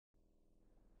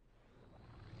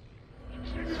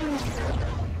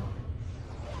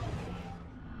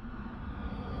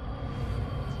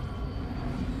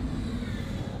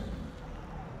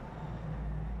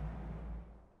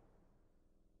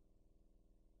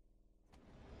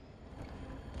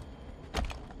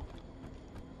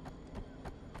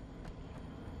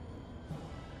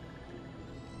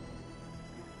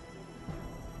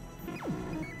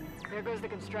There goes the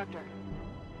constructor.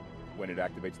 When it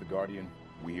activates the Guardian,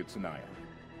 we hit Sanaya.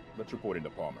 Let's report into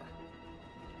Palmer.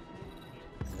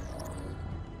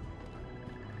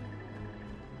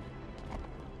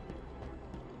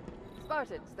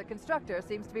 Spartans, the constructor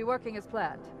seems to be working as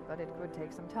planned, but it could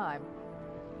take some time.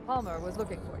 Palmer was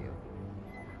looking for you.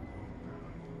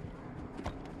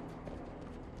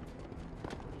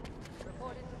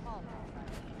 Report into Palmer.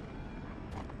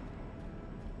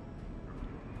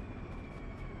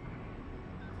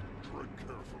 Tread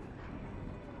carefully.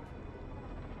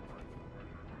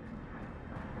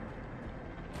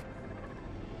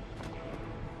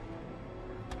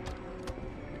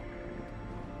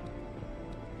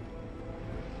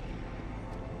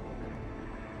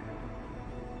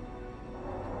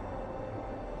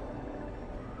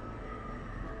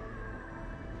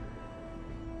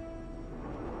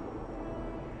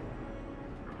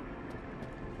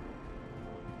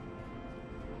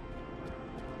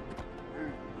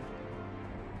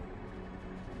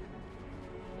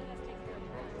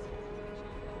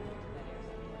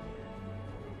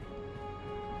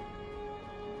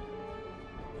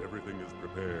 Everything is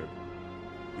prepared.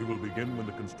 We will begin when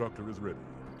the constructor is ready.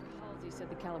 Halsey said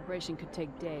the calibration could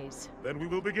take days. Then we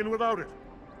will begin without it.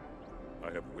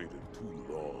 I have waited too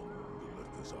long to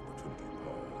let this opportunity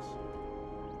pass.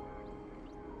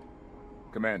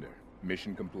 Commander,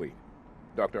 mission complete.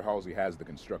 Dr. Halsey has the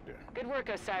constructor. Good work,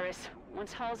 Osiris.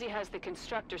 Once Halsey has the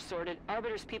constructor sorted,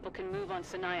 Arbiter's people can move on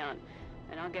Sanayon,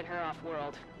 and I'll get her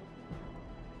off-world.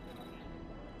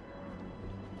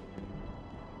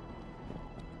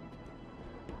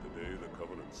 Today the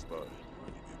Covenant spine will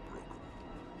be broken.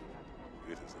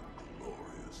 It is a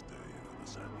glorious day for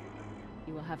the Sanhedrin.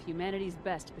 You will have humanity's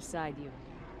best beside you.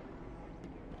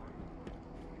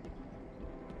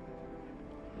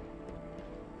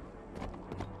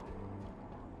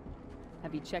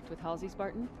 Have you checked with Halsey,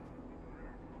 Spartan?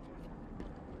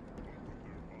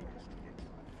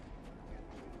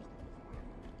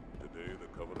 Today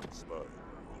the Covenant spine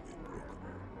will be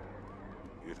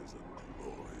broken. It is a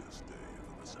glorious day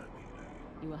for the Sanhedrin.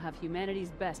 You will have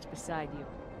humanity's best beside you.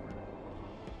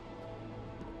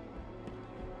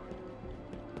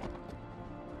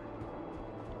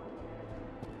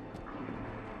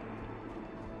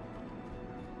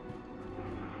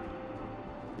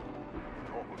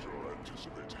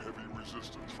 Anticipates heavy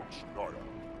resistance from Sanaya.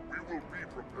 We will be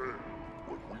prepared.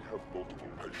 When we have multiple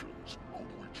patients, whom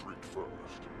we treat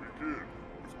first. Begin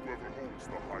with whoever holds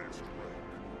the highest rank.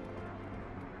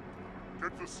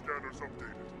 Get the scanners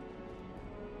updated.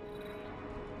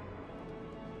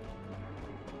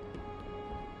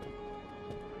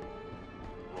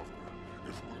 Brother,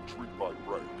 if we treat by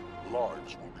rank,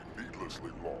 lives will be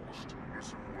needlessly lost.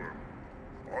 Listen well.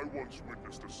 I once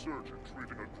witnessed a surgeon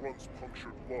treating a grunt's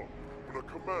punctured lung when a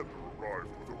commander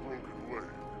arrived with a broken leg.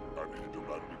 And he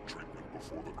demanded treatment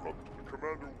before the grunt. The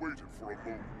commander waited for a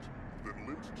moment, then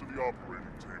limped to the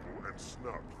operating table and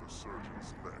snapped the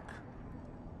surgeon's neck.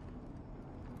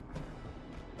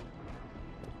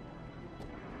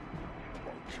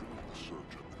 By killing the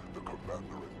surgeon, the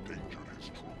commander endangered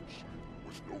his troops.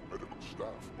 With no medical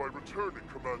staff, by returning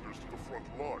commanders to the front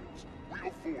lines, we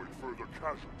avoid further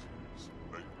casualties.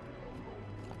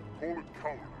 Call it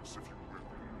cowardice if you will,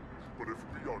 but if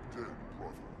we are dead,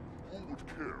 brother, who would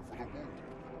care for the wounded?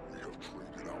 We have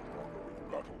traded our honor in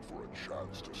battle for a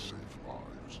chance to save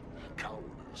lives.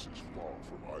 Cowardice is far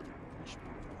from either of us,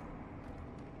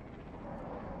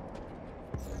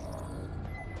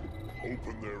 brother.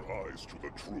 Open their eyes to the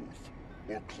truth,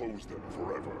 or close them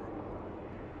forever.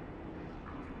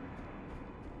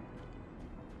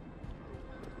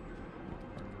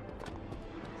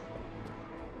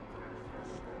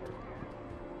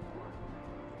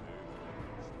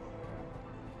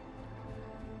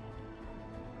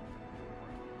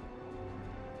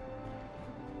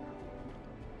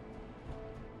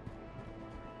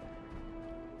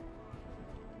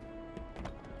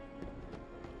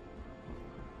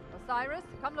 Osiris,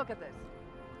 come look at this.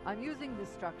 I'm using this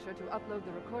structure to upload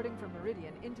the recording from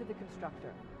Meridian into the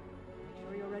constructor. Make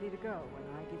sure you're ready to go when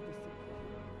I give the signal.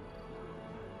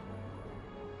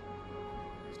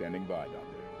 Standing by,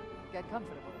 Doctor. Get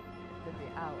comfortable. It could be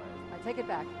hours. I take it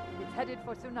back. It's headed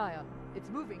for Sunayon. It's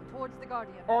moving towards the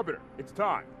Guardian. Arbiter, it's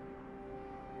time!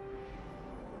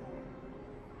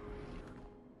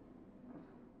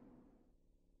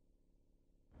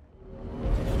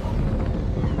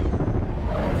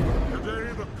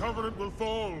 Today the Covenant will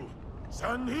fall.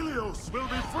 San Helios will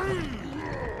be free!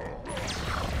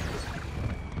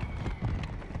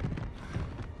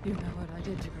 You know what I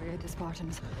did to create the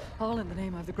Spartans, all in the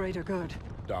name of the greater good.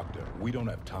 Doctor, we don't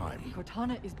have time.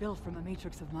 Cortana is built from a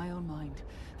matrix of my own mind.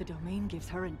 The domain gives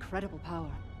her incredible power.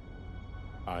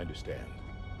 I understand.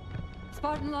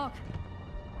 Spartan Locke!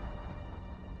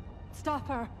 Stop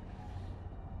her!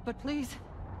 But please,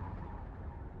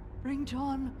 bring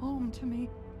John home to me.